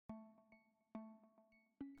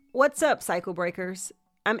What's up, Cycle Breakers?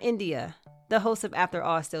 I'm India, the host of After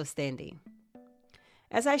All Still Standing.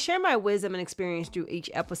 As I share my wisdom and experience through each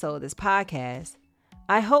episode of this podcast,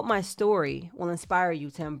 I hope my story will inspire you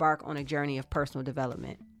to embark on a journey of personal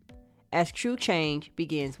development, as true change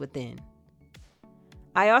begins within.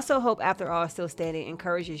 I also hope After All Still Standing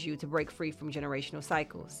encourages you to break free from generational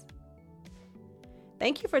cycles.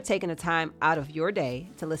 Thank you for taking the time out of your day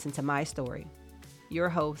to listen to my story. Your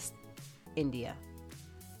host, India.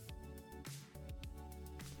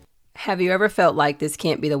 Have you ever felt like this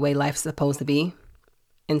can't be the way life's supposed to be,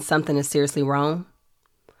 and something is seriously wrong?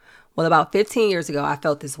 Well, about 15 years ago, I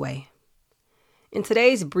felt this way. In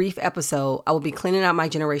today's brief episode, I will be cleaning out my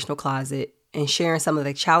generational closet and sharing some of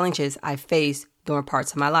the challenges I faced during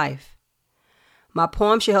parts of my life. My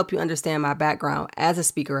poem should help you understand my background as a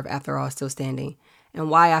speaker of After All Still Standing and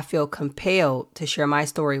why I feel compelled to share my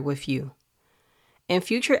story with you. In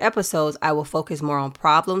future episodes, I will focus more on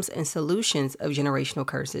problems and solutions of generational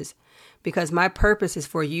curses because my purpose is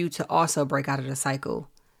for you to also break out of the cycle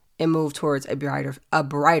and move towards a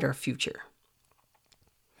brighter future.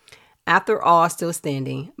 After All Still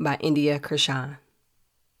Standing by India Krishan.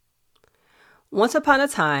 Once upon a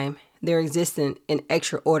time, there existed an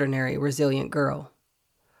extraordinary, resilient girl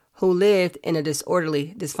who lived in a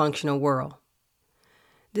disorderly, dysfunctional world.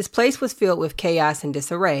 This place was filled with chaos and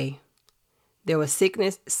disarray. There was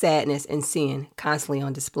sickness, sadness, and sin constantly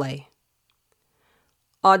on display.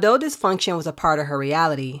 Although dysfunction was a part of her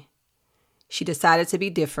reality, she decided to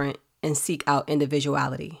be different and seek out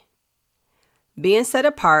individuality. Being set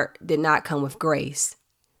apart did not come with grace.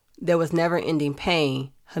 There was never-ending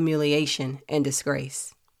pain, humiliation, and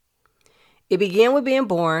disgrace. It began with being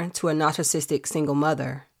born to a narcissistic single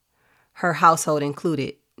mother. Her household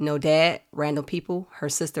included no dad, random people, her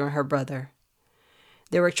sister, and her brother.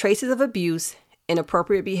 There were traces of abuse,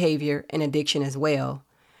 inappropriate behavior, and addiction as well,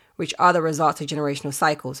 which are the results of generational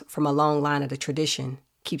cycles from a long line of the tradition,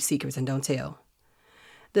 keep secrets and don't tell.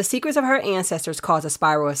 The secrets of her ancestors caused a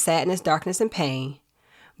spiral of sadness, darkness, and pain,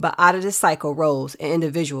 but out of this cycle rose an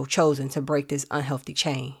individual chosen to break this unhealthy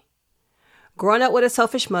chain. Growing up with a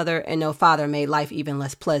selfish mother and no father made life even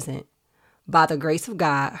less pleasant. By the grace of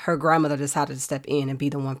God, her grandmother decided to step in and be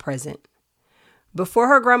the one present. Before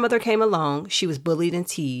her grandmother came along, she was bullied and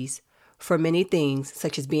teased for many things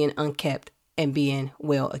such as being unkept and being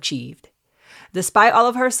well achieved. Despite all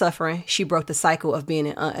of her suffering, she broke the cycle of being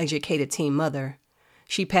an uneducated teen mother.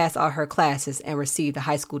 She passed all her classes and received a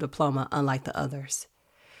high school diploma unlike the others.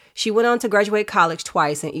 She went on to graduate college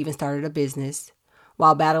twice and even started a business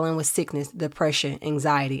while battling with sickness, depression,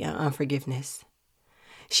 anxiety, and unforgiveness.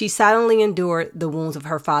 She silently endured the wounds of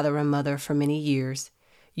her father and mother for many years,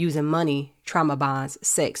 using money, trauma bonds,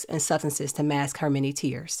 sex, and substances to mask her many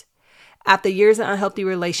tears. After years of unhealthy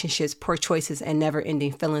relationships, poor choices, and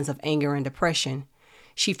never-ending feelings of anger and depression,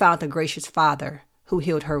 she found a gracious Father who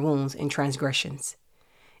healed her wounds and transgressions.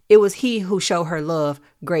 It was He who showed her love,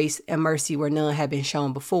 grace, and mercy where none had been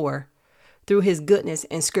shown before. Through His goodness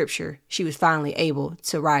and Scripture, she was finally able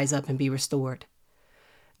to rise up and be restored.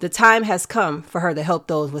 The time has come for her to help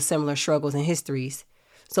those with similar struggles and histories,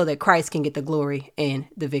 so that Christ can get the glory and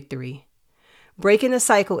the victory. Breaking the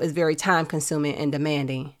cycle is very time-consuming and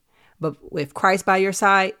demanding, but with Christ by your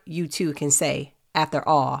side, you too can say, after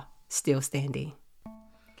all, still standing.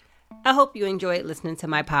 I hope you enjoyed listening to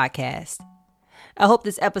my podcast. I hope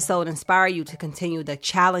this episode inspired you to continue the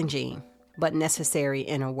challenging but necessary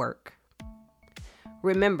inner work.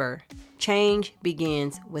 Remember, change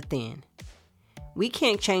begins within. We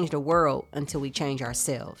can't change the world until we change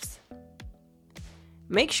ourselves.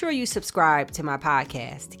 Make sure you subscribe to my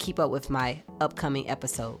podcast to keep up with my upcoming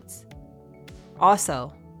episodes.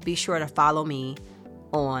 Also, be sure to follow me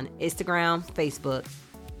on Instagram, Facebook,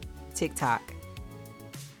 TikTok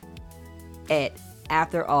at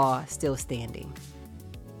After All Still Standing.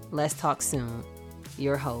 Let's talk soon.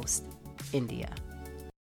 Your host, India.